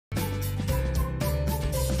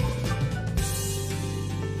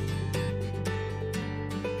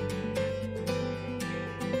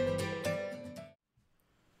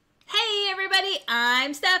everybody,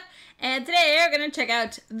 I'm Steph, and today we're going to check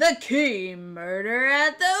out the key murder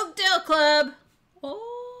at the Oakdale Club.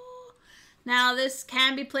 Oh, now this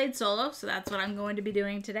can be played solo, so that's what I'm going to be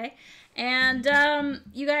doing today. And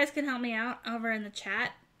you guys can help me out over in the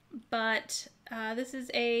chat, but this is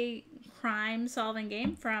a crime-solving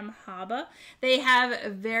game from Haba. They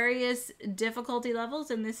have various difficulty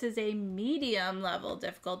levels, and this is a medium-level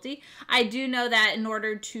difficulty. I do know that in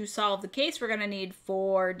order to solve the case, we're going to need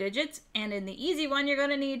 4 digits, and in the easy one, you're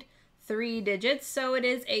going to need 3 digits, so it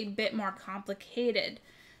is a bit more complicated.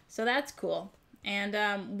 So that's cool.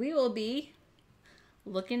 And we will be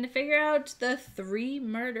looking to figure out the 3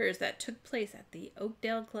 murders that took place at the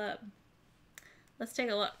Oakdale Club. Let's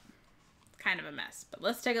take a look. Kind of a mess, but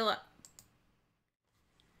let's take a look.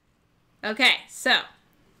 Okay, so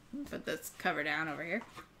put this cover down over here.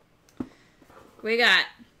 We got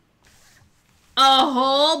a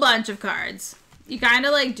whole bunch of cards. You kind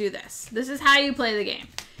of like do this. This is how you play the game.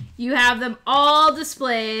 You have them all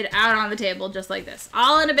displayed out on the table just like this,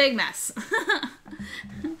 all in a big mess.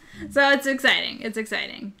 So it's exciting. It's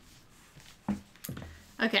exciting.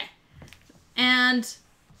 Okay, and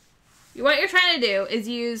what you're trying to do is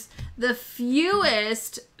use the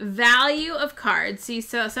fewest value of cards. See,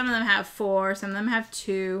 so some of them have 4, some of them have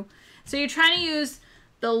 2. So you're trying to use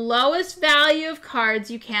the lowest value of cards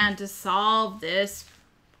you can to solve these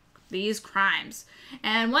crimes.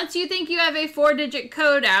 And once you think you have a 4-digit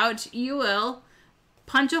code out, you will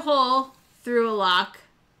punch a hole through a lock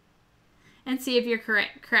and see if you're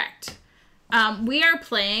correct. We are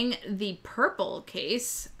playing the purple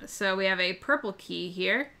case. So we have a purple key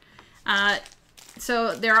here.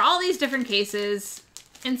 So there are all these different cases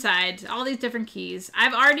inside, all these different keys.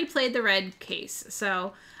 I've already played the red case,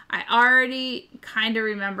 so I already kind of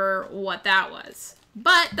remember what that was.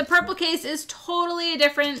 But the purple case is totally a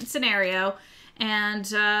different scenario, and,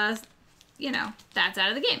 you know, that's out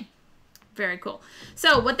of the game. Very cool.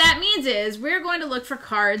 So what that means is we're going to look for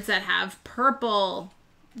cards that have purple,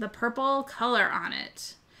 the purple color on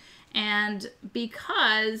it. And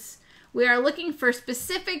because we are looking for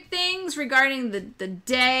specific things regarding the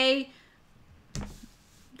day,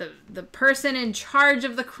 the person in charge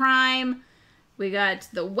of the crime. We got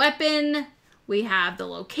the weapon. We have the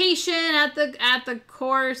location at the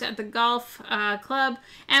course, at the golf club.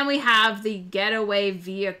 And we have the getaway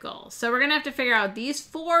vehicle. So we're going to have to figure out these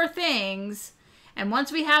 4 things. And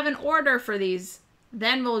once we have an order for these,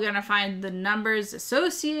 then we're going to find the numbers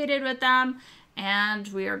associated with them. And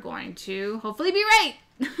we are going to hopefully be right.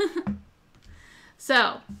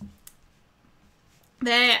 So,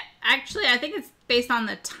 I think it's based on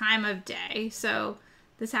the time of day. So,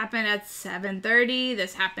 this happened at 7:30,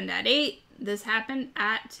 this happened at 8, this happened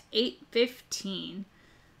at 8:15.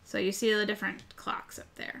 So, you see the different clocks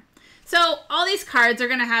up there. So, all these cards are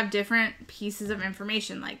going to have different pieces of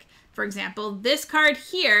information. Like, for example, this card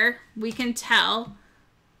here, we can tell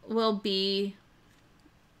will be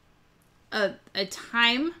a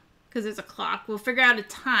time, because it's a clock. We'll figure out a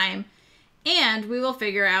time. And we will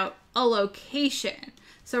figure out a location.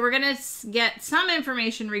 So we're going to get some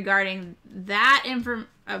information regarding that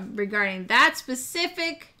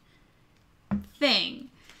specific thing.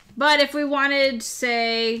 But if we wanted,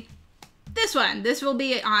 say, this one, this will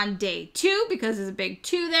be on day 2 because there's a big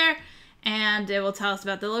 2 there. And it will tell us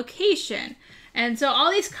about the location. And so all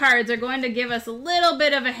these cards are going to give us a little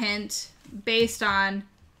bit of a hint based on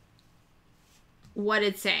what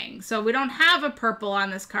it's saying. So we don't have a purple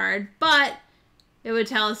on this card, but it would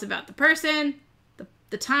tell us about the person,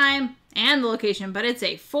 the time, and the location. But it's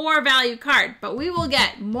a 4-value card. But we will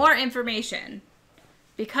get more information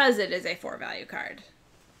because it is a 4-value card.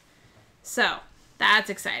 So that's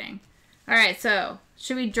exciting. All right, so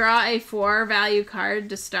should we draw a 4-value card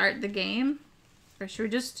to start the game? Or should we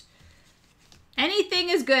just... Anything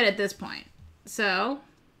is good at this point. So...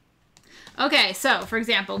 Okay, so for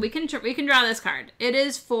example, we can draw this card. It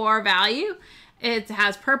is 4 value. It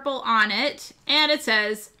has purple on it, and it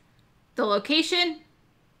says the location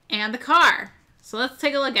and the car. So let's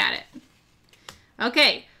take a look at it.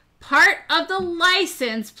 Okay, part of the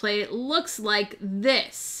license plate looks like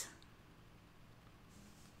this.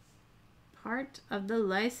 Part of the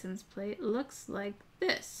license plate looks like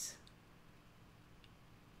this.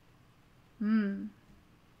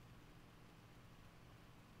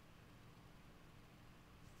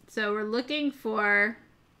 So we're looking for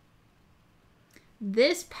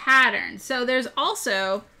this pattern. So there's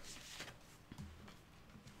also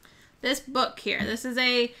this book here. This is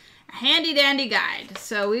a handy dandy guide.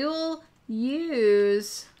 So we will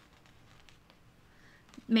use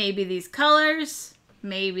maybe these colors,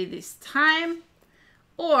 maybe this time,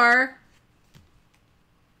 or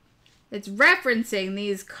it's referencing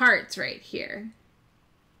these carts right here.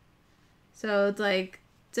 So it's like,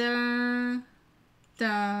 da,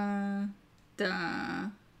 da, da.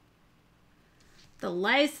 The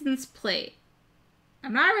license plate.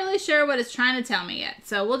 I'm not really sure what it's trying to tell me yet.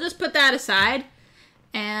 So we'll just put that aside.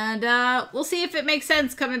 And we'll see if it makes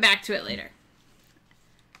sense coming back to it later.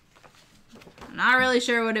 I'm not really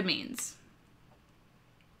sure what it means.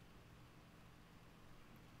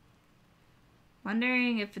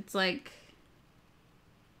 Wondering if it's like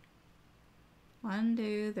 1,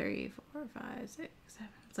 2, 3, 4, 5, 6, 7.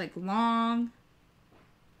 It's like long.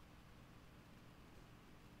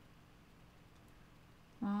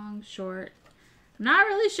 Long, short. I'm not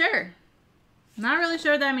really sure. I'm not really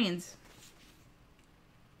sure what that means.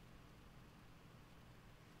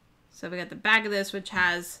 So we got the back of this, which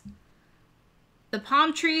has the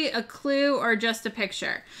palm tree, a clue, or just a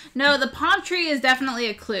picture. No, the palm tree is definitely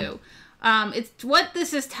a clue. It's what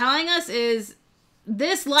this is telling us is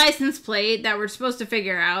this license plate that we're supposed to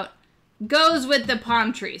figure out goes with the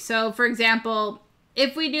palm tree. So, for example,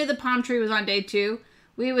 if we knew the palm tree was on day 2,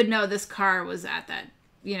 we would know this car was at that.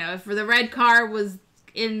 You know, if the red car was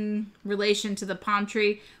in relation to the palm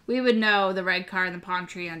tree, we would know the red car and the palm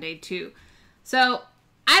tree on day 2. So,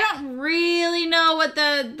 I don't really know what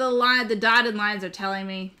the dotted lines are telling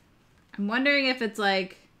me. I'm wondering if it's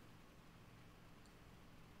like,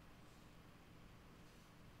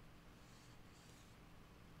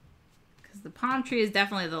 because the palm tree is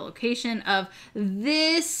definitely the location of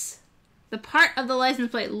this. The part of the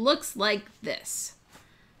license plate looks like this.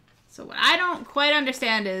 So what I don't quite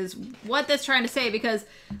understand is what that's trying to say, because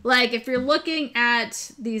like if you're looking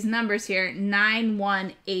at these numbers here,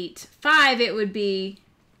 9185, it would be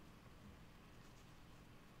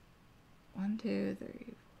 1, 2, 3, 4,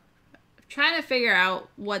 5. I'm trying to figure out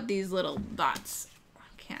what these little dots.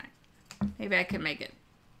 Can't. Maybe I can make it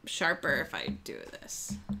sharper if I do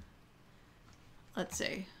this. Let's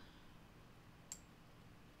see.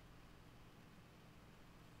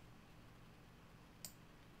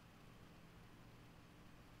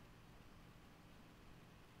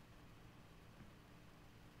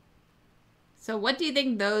 So what do you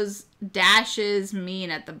think those dashes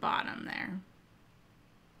mean at the bottom there?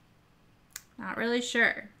 Not really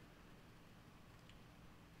sure.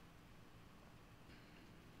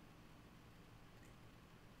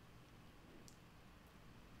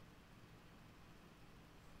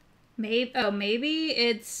 Maybe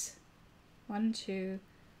it's 1, 2,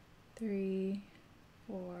 3,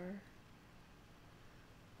 4.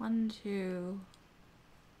 1, 2.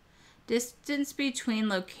 Distance between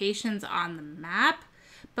locations on the map,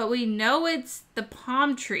 but we know it's the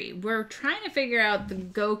palm tree. We're trying to figure out the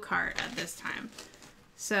go-kart at this time.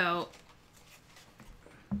 So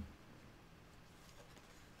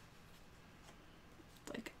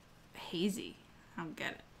like hazy. I don't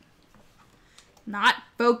get it. Not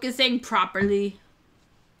focusing properly.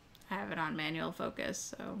 I have it on manual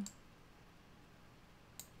focus, so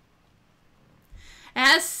it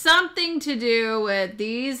has something to do with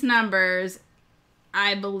these numbers,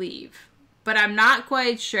 I believe, but I'm not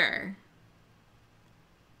quite sure.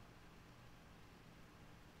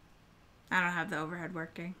 I don't have the overhead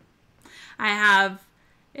working. I have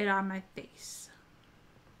it on my face.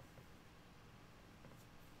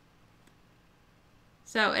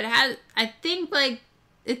 So it has, I think like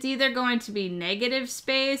it's either going to be negative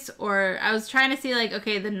space, or I was trying to see like,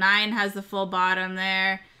 okay, the 9 has the full bottom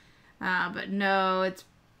there. But no, it's...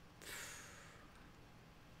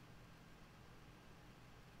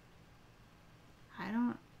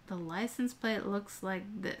 The license plate looks like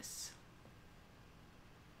this.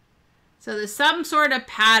 So there's some sort of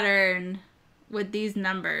pattern with these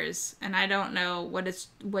numbers, and I don't know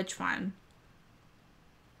which one.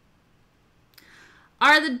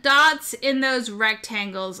 Are the dots in those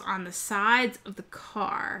rectangles on the sides of the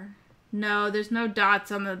car? No, there's no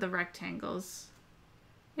dots on the rectangles.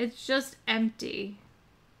 It's just empty.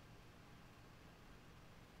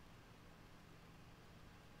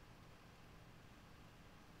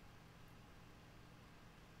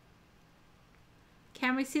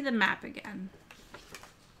 Can we see the map again?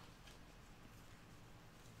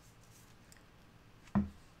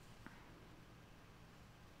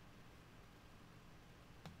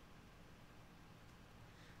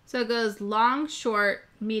 So it goes long, short,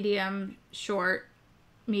 medium,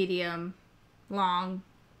 long,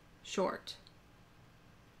 short.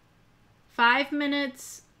 5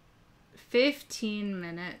 minutes, 15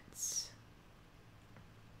 minutes.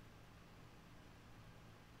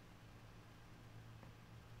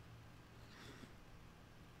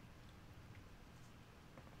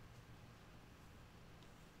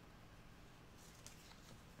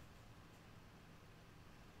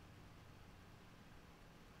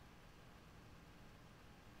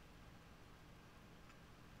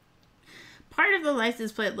 part of the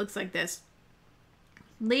license plate looks like this,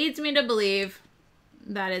 leads me to believe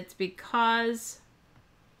that it's because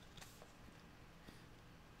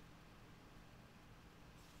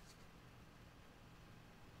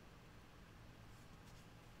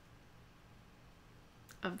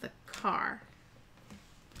of the car.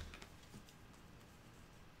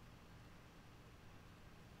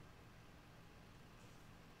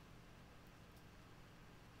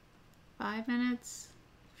 "5 minutes,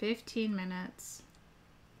 15 minutes,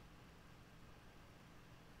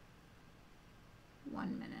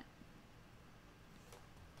 1 minute."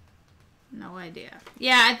 No idea.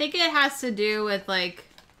 Yeah, I think it has to do with like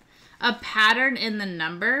a pattern in the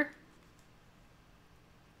number,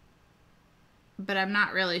 but I'm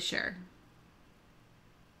not really sure.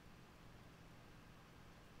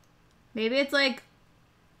 Maybe it's like,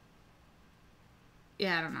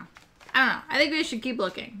 yeah, I don't know. I think we should keep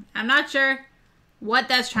looking. I'm not sure what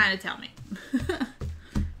that's trying to tell me. All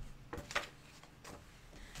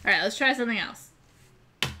right, let's try something else.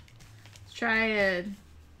 Let's try a...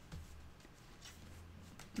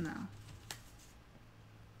 No.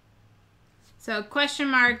 So question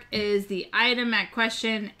mark is the item at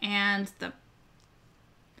question, and the...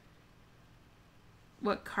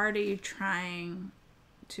 What card are you trying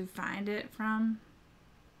to find it from?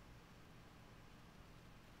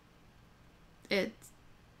 It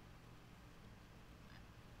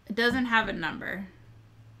doesn't have a number,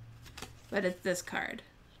 but it's this card.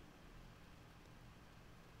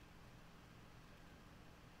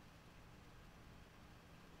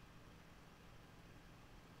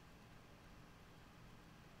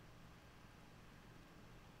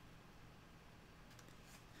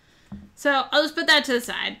 So I'll just put that to the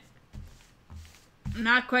side. I'm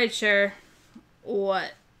not quite sure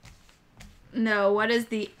what is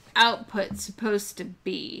the output supposed to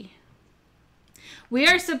be. We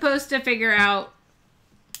are supposed to figure out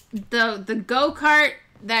the go-kart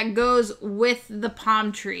that goes with the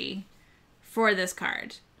palm tree for this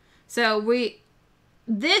card. So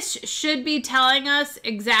this should be telling us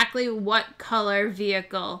exactly what color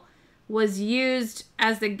vehicle was used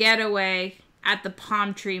as the getaway at the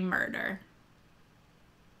palm tree murder.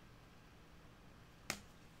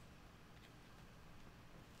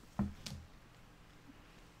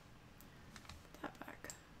 That back.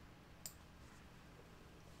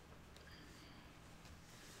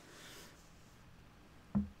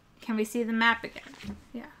 Can we see the map again?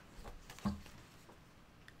 Yeah. Try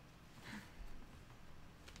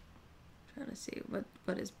to see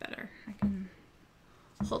what is better. I can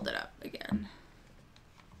hold it up again.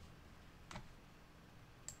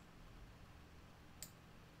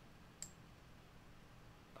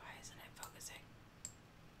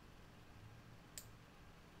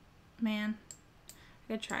 Man,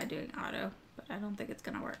 I could try doing auto, but I don't think it's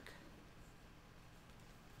gonna work.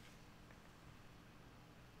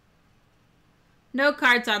 No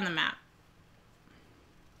cards on the map.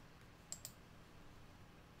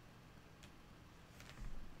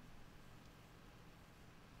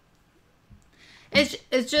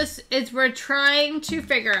 We're trying to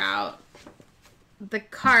figure out the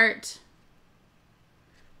cart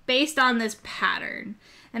based on this pattern.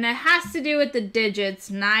 And it has to do with the digits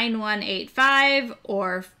 9185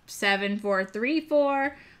 or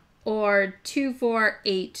 7434 or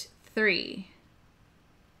 2483.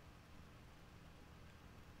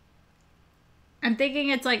 I'm thinking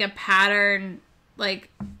it's like a pattern, like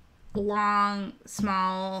long,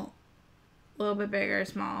 small, a little bit bigger,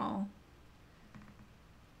 small.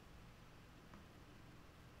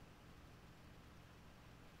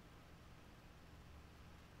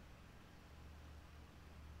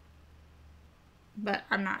 But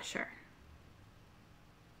I'm not sure.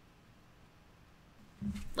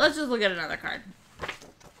 Let's just look at another card.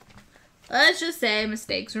 Let's just say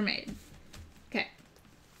mistakes were made. Okay.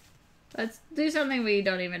 Let's do something we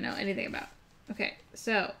don't even know anything about. Okay,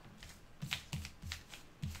 so.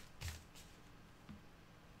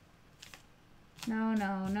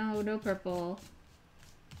 No purple.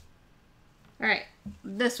 Alright,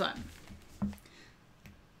 this one.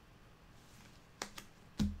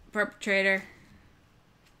 Perpetrator.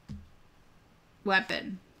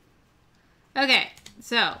 Weapon. Okay,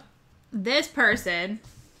 so this person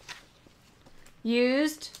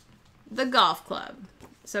used the golf club.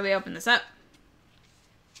 So we open this up.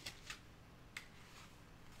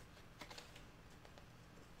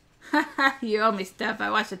 You owe me, Steph. I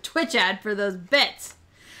watched a Twitch ad for those bits.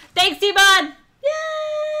 Thanks, T-Bod!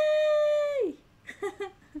 Yay!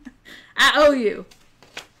 I owe you.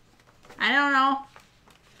 I don't know.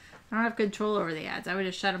 I don't have control over the ads. I would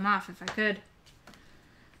just shut them off if I could.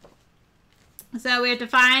 So we have to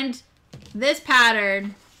find this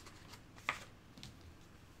pattern,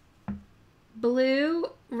 blue,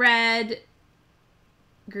 red,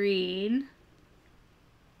 green,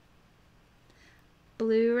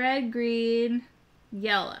 blue, red, green,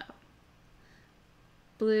 yellow,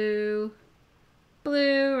 blue,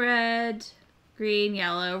 blue, red, green,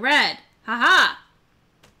 yellow, red. Haha!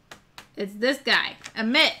 It's this guy,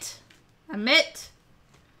 Amit. Amit.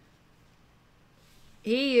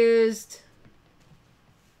 He used,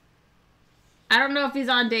 I don't know if he's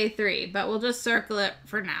on day 3, but we'll just circle it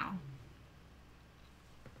for now.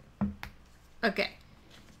 Okay.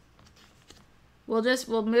 We'll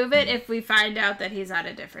move it if we find out that he's on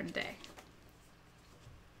a different day.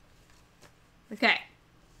 Okay.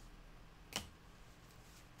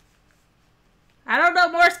 I don't know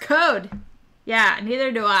Morse code. Yeah,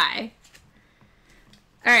 neither do I.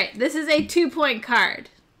 All right, this is a 2-point card.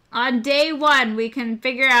 On day 1, we can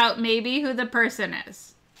figure out maybe who the person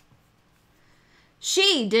is.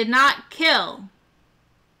 She did not kill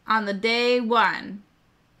on the day 1.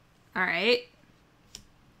 All right.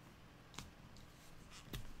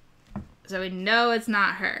 So we know it's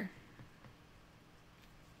not her.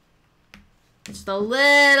 Just a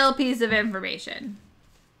little piece of information.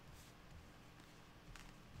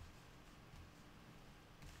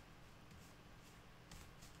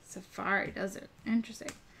 Safari does it.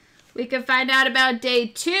 Interesting. We can find out about day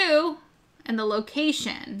 2 and the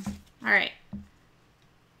location. All right.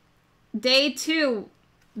 Day 2,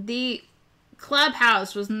 the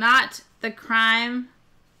clubhouse was not the crime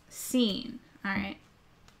scene. All right.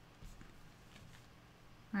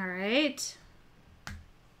 All right.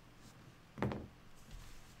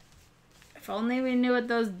 If only we knew what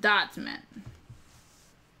those dots meant.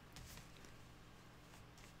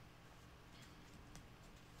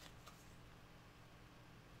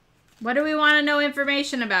 What do we want to know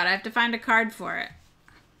information about? I have to find a card for it.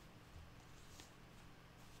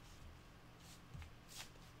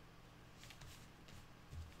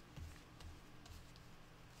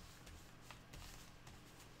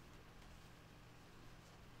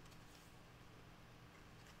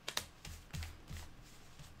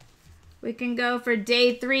 We can go for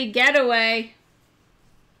day 3 getaway.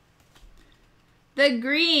 The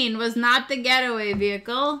green was not the getaway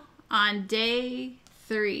vehicle on day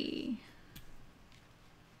 3.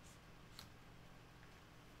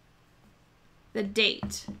 The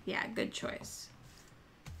date. Yeah, good choice.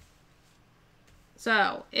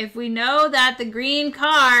 So, if we know that the green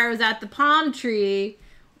car was at the palm tree,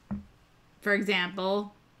 for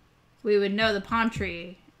example, we would know the palm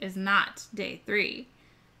tree is not day 3.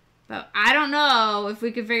 But I don't know if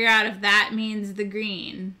we could figure out if that means the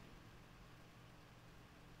green.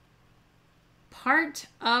 Part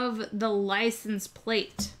of the license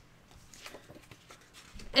plate.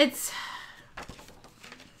 It's...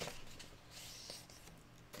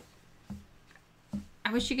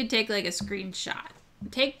 I wish you could take like a screenshot.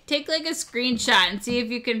 Take like a screenshot and see if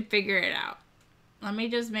you can figure it out. Let me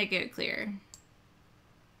just make it clear.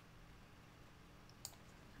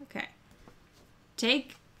 Okay.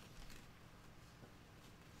 Take...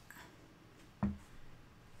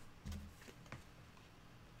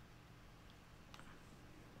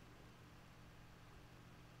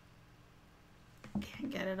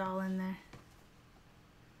 Can't get it all in there.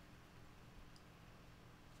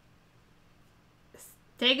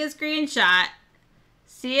 Take a screenshot.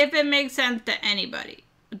 See if it makes sense to anybody.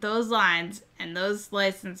 Those lines and those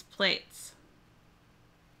license plates.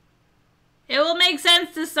 It will make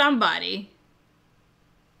sense to somebody.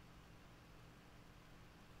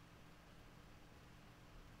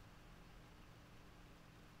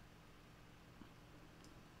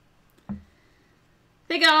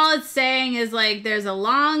 I think all it's saying is like there's a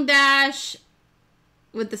long dash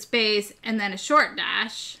with the space and then a short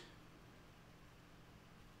dash.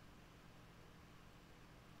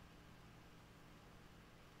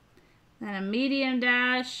 Then a medium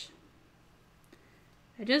dash.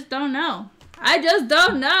 I just don't know. I just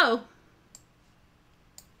don't know.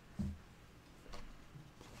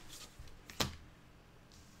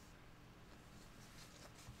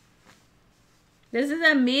 This is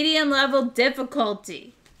a medium level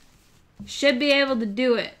difficulty. Should be able to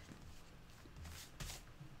do it.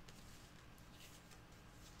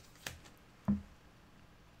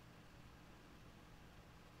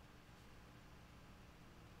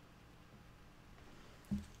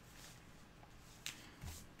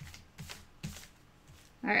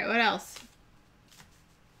 All right, what else?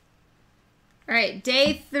 All right,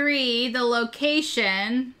 day 3, the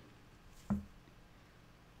location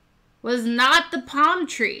was not the palm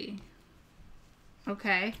tree.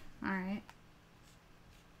 Okay, all right.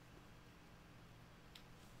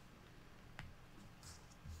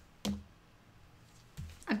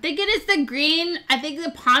 think it is the green. I think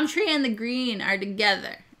the palm tree and the green are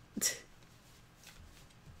together.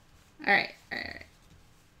 All right.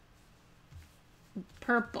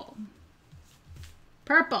 Purple.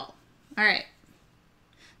 Purple. All right.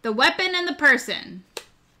 The weapon and the person.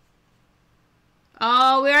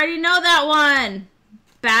 Oh, we already know that one.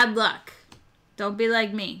 Bad luck. Don't be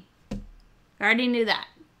like me. I already knew that.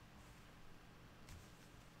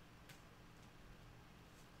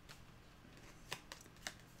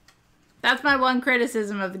 That's my one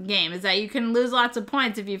criticism of the game, is that you can lose lots of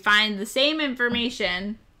points if you find the same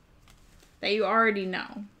information that you already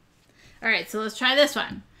know. All right, so let's try this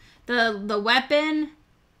one. The weapon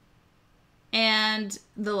and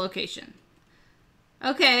the location.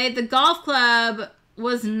 Okay, the golf club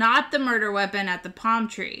was not the murder weapon at the palm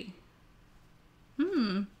tree.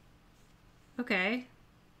 Okay.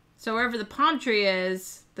 So wherever the palm tree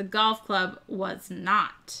is, the golf club was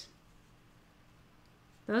not.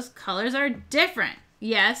 Those colors are different.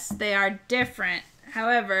 Yes, they are different.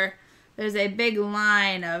 However, there's a big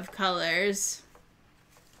line of colors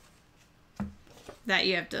that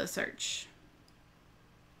you have to search.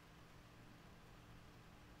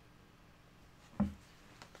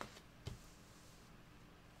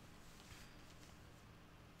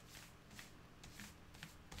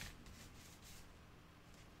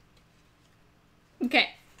 Okay,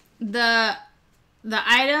 the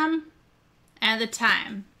item and the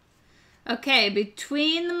time. Okay,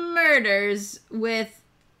 between the murders with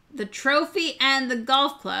the trophy and the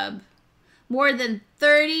golf club, more than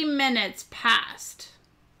 30 minutes passed.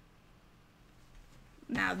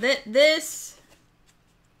 Now this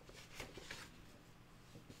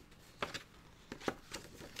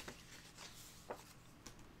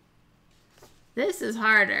is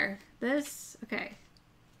harder. Okay.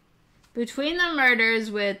 Between the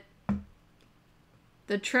murders with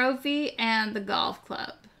the trophy and the golf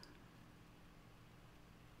club,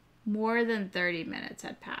 more than 30 minutes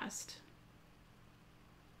had passed.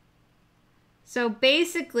 So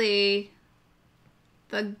basically,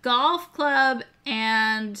 the golf club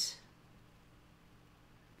and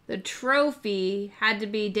the trophy had to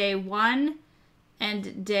be day 1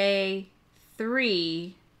 and day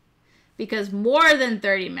 3 because more than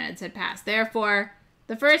 30 minutes had passed. Therefore,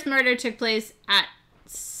 the first murder took place at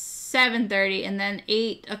 7:30 and then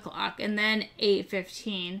 8 o'clock and then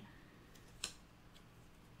 8:15.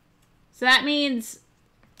 So that means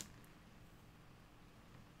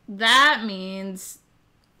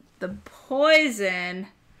the poison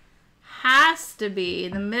has to be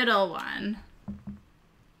the middle one.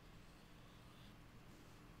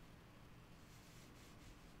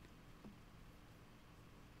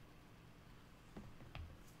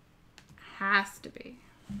 Has to be.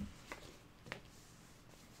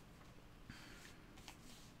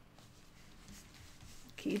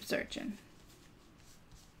 Keep searching.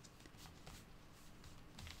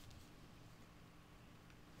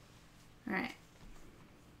 All right.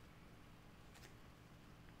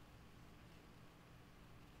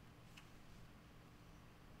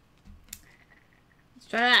 Let's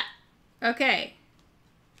try that. Okay.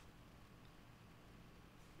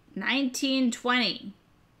 1920.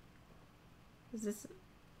 Is this...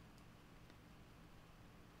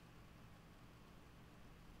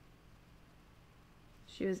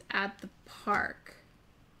 She was at the park.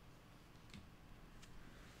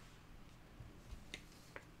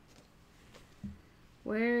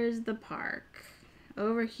 Where's the park?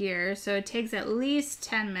 Over here. So it takes at least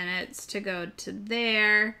 10 minutes to go to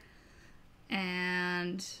there.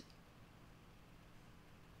 And...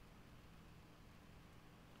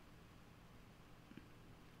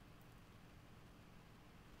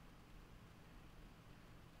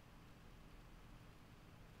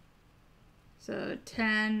 So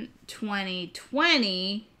 10, 20,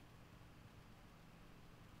 20.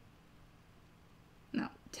 No,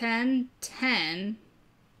 10, 10.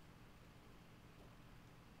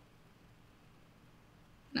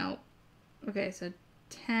 No. Okay, so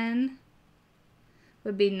 10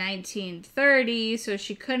 would be 1930, so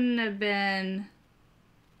she couldn't have been...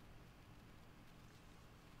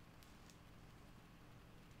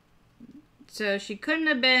 So she couldn't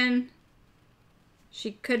have been...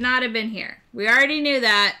 She could not have been here. We already knew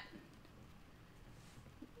that.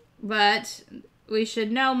 But we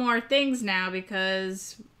should know more things now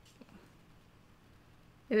because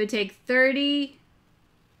it would take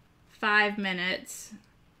 35 minutes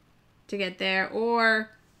to get there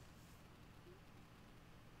or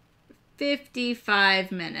 55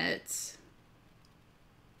 minutes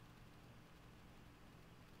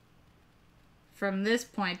from this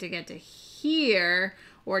point to get to here.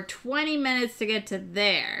 Or 20 minutes to get to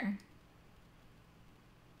there.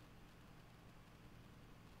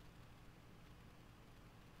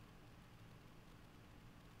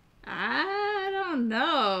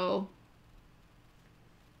 know.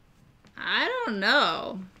 I don't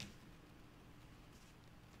know.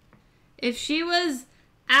 If she was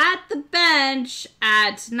at the bench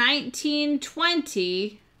at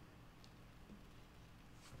 1920,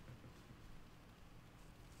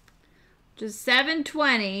 which is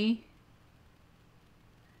 7:20,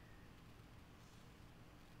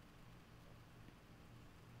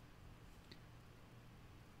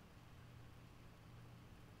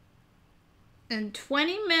 and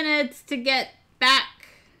 20 minutes to get back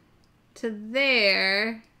to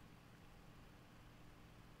there.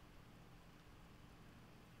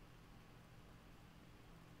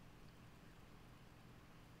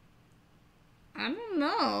 I don't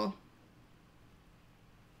know.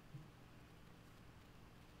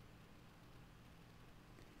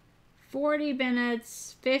 $40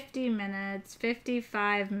 minutes, 50 minutes,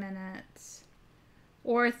 55 minutes,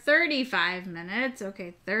 or 35 minutes.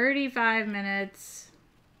 Okay, 35 minutes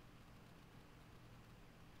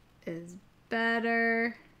is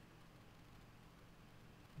better.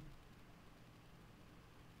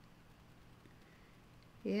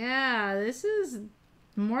 Yeah, this is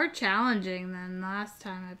more challenging than last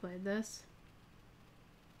time I played this.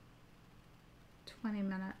 20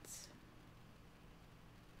 minutes.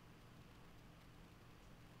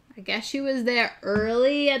 I guess she was there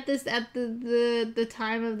early at the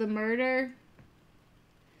time of the murder.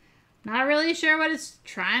 Not really sure what it's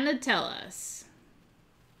trying to tell us.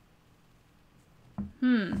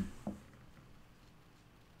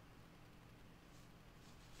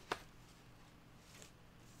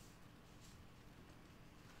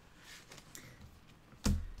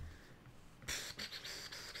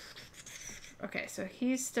 Okay, so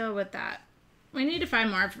he's still with that. We need to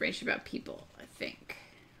find more information about people, I think.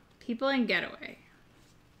 People in getaway.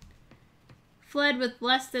 Fled with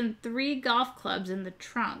less than 3 golf clubs in the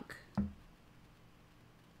trunk.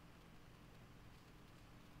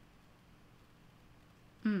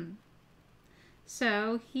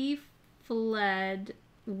 So he fled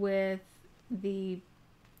with the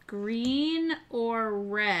green or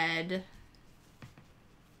red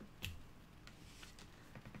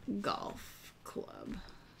golf club.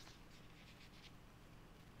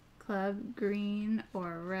 Club, green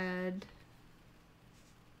or red.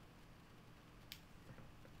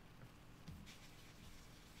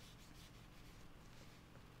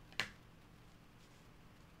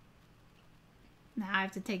 Now I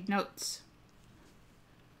have to take notes.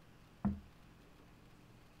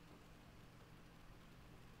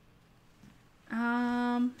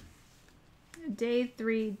 Day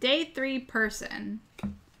three person.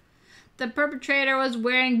 The perpetrator was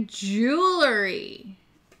wearing jewelry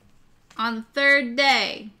on the 3rd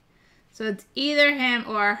day. So it's either him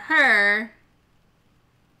or her.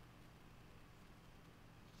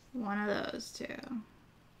 One of those two.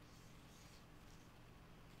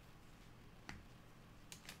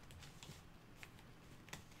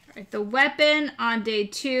 All right, the weapon on day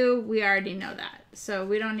 2, we already know that. So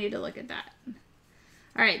we don't need to look at that.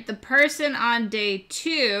 All right, the person on day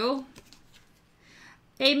 2,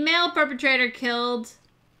 a male perpetrator killed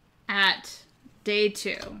at day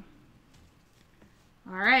 2.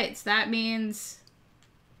 All right, so that means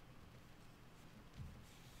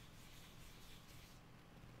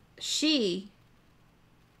she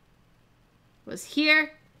was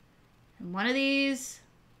here, and one of these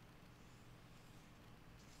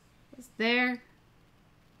was there.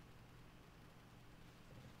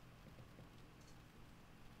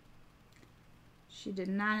 She did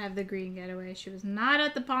not have the green getaway. She was not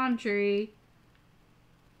at the palm tree.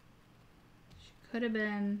 She could have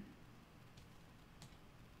been.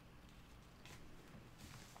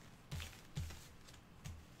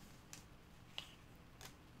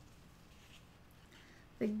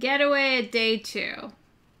 The getaway at day 2.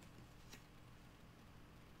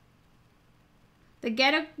 The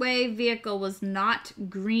getaway vehicle was not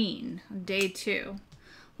green on day 2.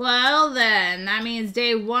 Well, then, that means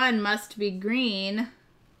day 1 must be green.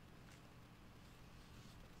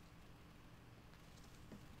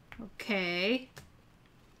 Okay.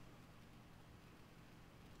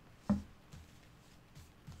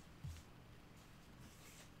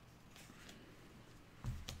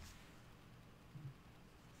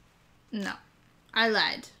 No, I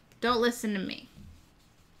lied. Don't listen to me.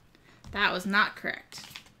 That was not correct.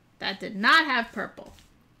 That did not have purple.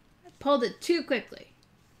 I pulled it too quickly.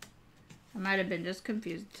 I might have been just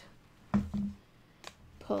confused.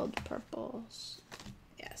 Pulled purples.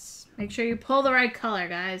 Yes. Make sure you pull the right color,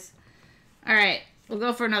 guys. All right. We'll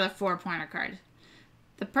go for another 4-pointer card.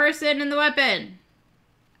 The person and the weapon.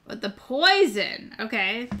 With the poison.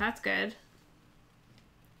 Okay. That's good.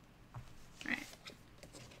 All right.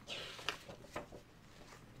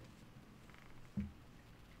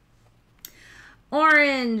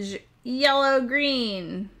 Orange, yellow,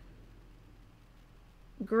 green,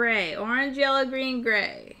 gray. Orange, yellow, green,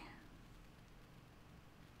 gray.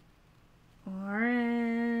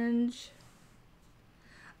 Orange,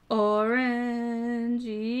 orange,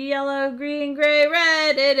 yellow, green, gray,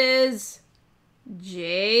 red. It is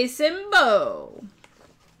Jason Bow.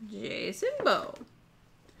 Jason Bow.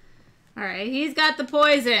 All right, he's got the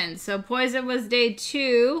poison. So poison was day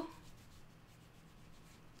 2.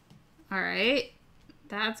 All right,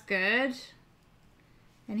 that's good.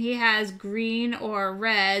 And he has green or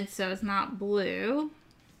red, so it's not blue.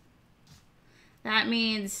 That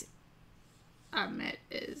means it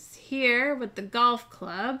is here with the golf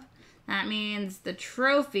club. That means the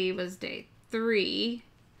trophy was day 3.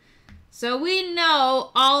 So we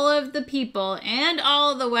know all of the people and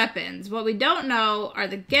all of the weapons. What we don't know are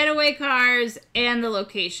the getaway cars and the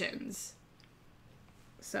locations.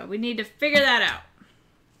 So we need to figure that out.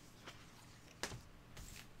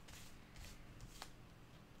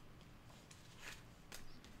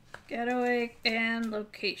 Getaway and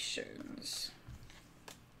locations.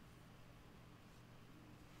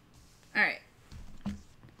 All right.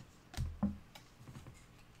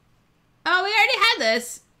 Oh, we already had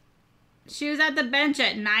this. She was at the bench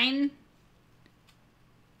at 9.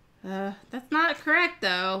 That's not correct,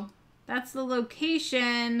 though. That's the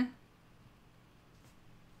location.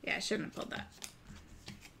 Yeah, I shouldn't have pulled that.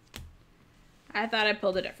 I thought I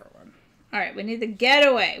pulled a different one. All right, we need the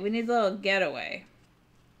getaway. We need the little getaway.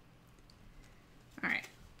 All right.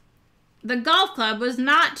 The golf club was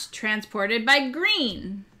not transported by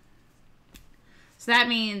green. So that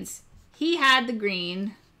means he had the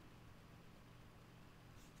green.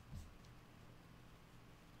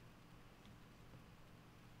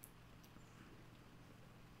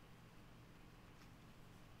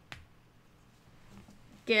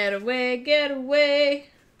 Get away, get away.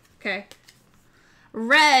 Okay.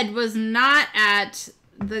 Red was not at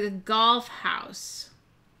the golf house.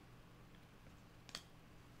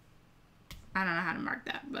 I don't know how to mark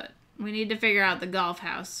that, but we need to figure out the golf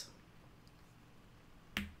house.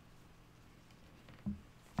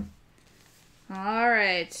 All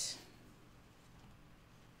right.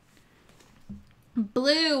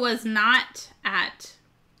 Blue was not at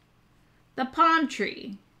the palm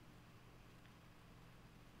tree.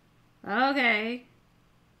 Okay.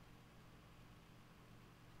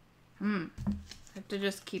 I have to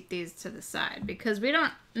just keep these to the side because we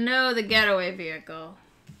don't know the getaway vehicle.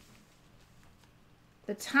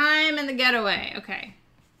 The time and the getaway. Okay.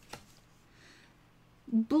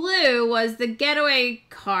 Blue was the getaway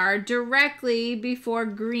car directly before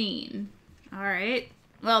green. All right.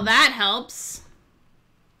 Well, that helps.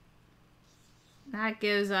 That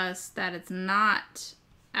gives us that it's not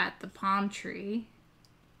at the palm tree.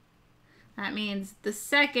 That means the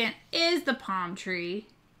second is the palm tree.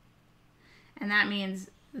 And that means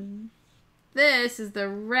this is the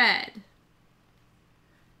red.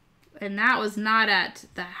 And that was not at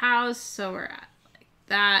the house, so we're at like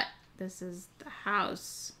that. This is the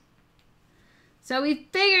house. So we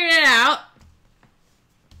figured it out.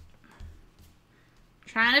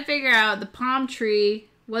 Trying to figure out the palm tree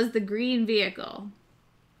was the green vehicle.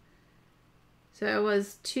 So it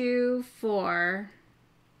was 2, 4,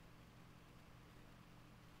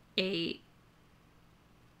 8.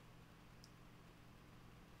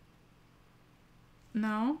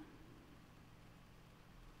 No.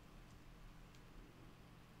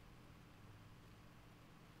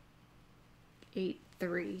 8,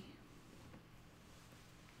 3.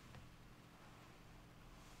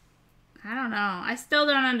 I don't know. I still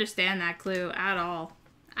don't understand that clue at all.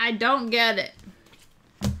 I don't get it.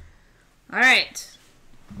 All right.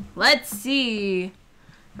 Let's see.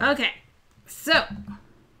 Okay. So,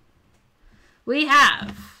 we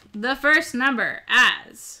have the first number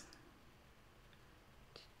as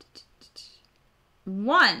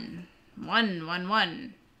 1. 1, 1,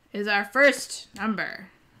 1 is our first number.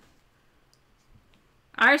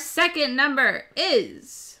 Our second number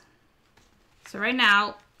is, so right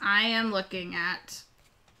now I am looking at,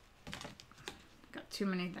 got too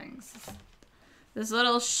many things. This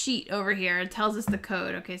little sheet over here tells us the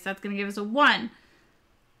code. Okay, so that's going to give us a 1.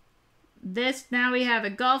 This, now we have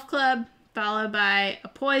a golf club followed by a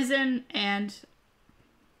poison, and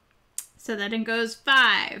so then it goes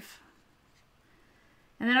 5.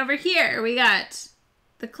 And then over here we got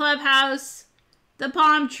the clubhouse, the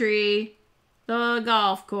palm tree, the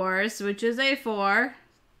golf course, which is a 4.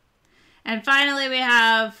 And finally we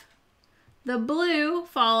have the blue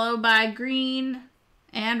followed by green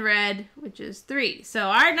and red, which is 3. So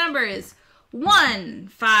our number is 1,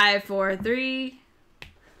 5, 4, 3.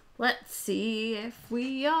 Let's see if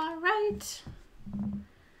we are right.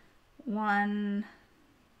 1,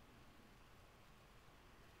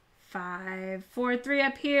 5, 4, 3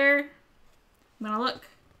 up here. I'm gonna look.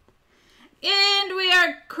 And we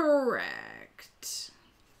are correct.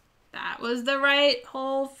 That was the right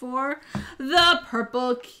hole for the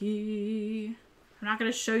purple key. I'm not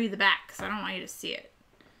gonna show you the back because I don't want you to see it.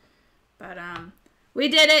 But we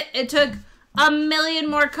did it. It took a million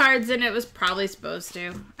more cards than it was probably supposed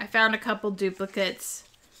to. I found a couple duplicates.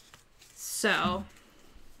 So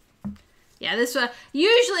yeah, this one,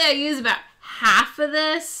 usually I use about half of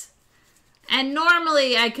this. And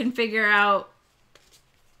normally I can figure out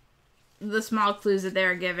the small clues that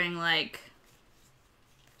they're giving, like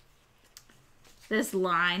this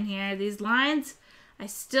line here. These lines, I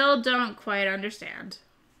still don't quite understand.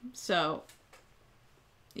 So,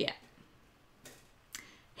 yeah.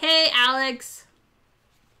 Hey, Alex.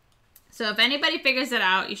 So if anybody figures it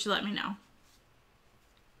out, you should let me know.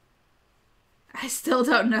 I still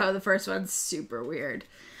don't know. The first one's super weird.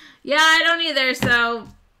 Yeah, I don't either, so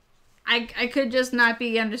I could just not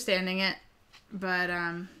be understanding it. But,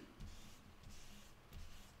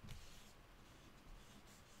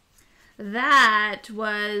 that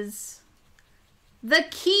was the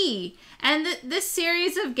key. And this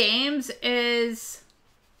series of games is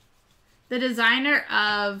the designer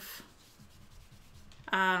of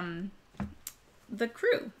The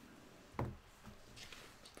Crew,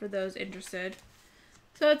 for those interested.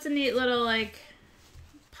 So it's a neat little like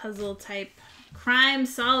puzzle type crime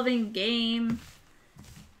solving game.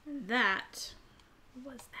 That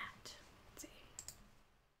was that. Let's see.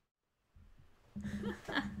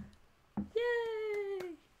 Yay!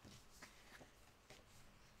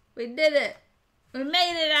 We did it. We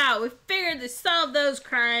made it out. We figured to solve those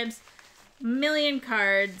crimes. A million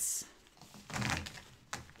cards.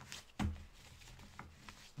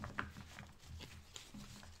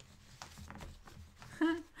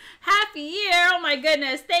 Happy year! Oh my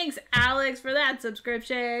goodness. Thanks, Alex, for that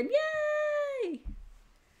subscription. Yay!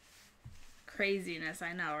 Craziness,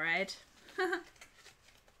 I know, right?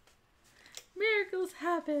 Miracles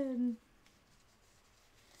happen.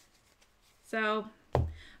 So,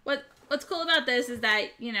 what's cool about this is that,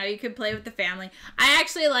 you know, you can play with the family. I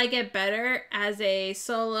actually like it better as a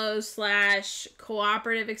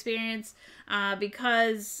solo/cooperative experience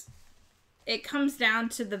because it comes down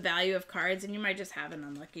to the value of cards, and you might just have an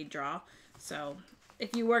unlucky draw. So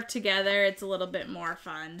if you work together, it's a little bit more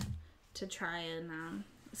fun to try and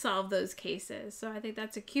solve those cases. So I think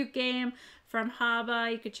that's a cute game from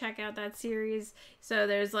Haba. You could check out that series. So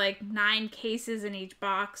there's like 9 cases in each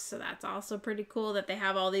box. So that's also pretty cool that they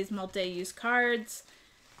have all these multi-use cards.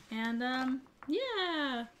 And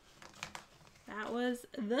yeah, that was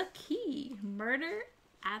the key. Murder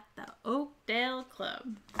at the Oakdale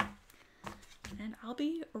Club. And I'll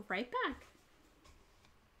be right back.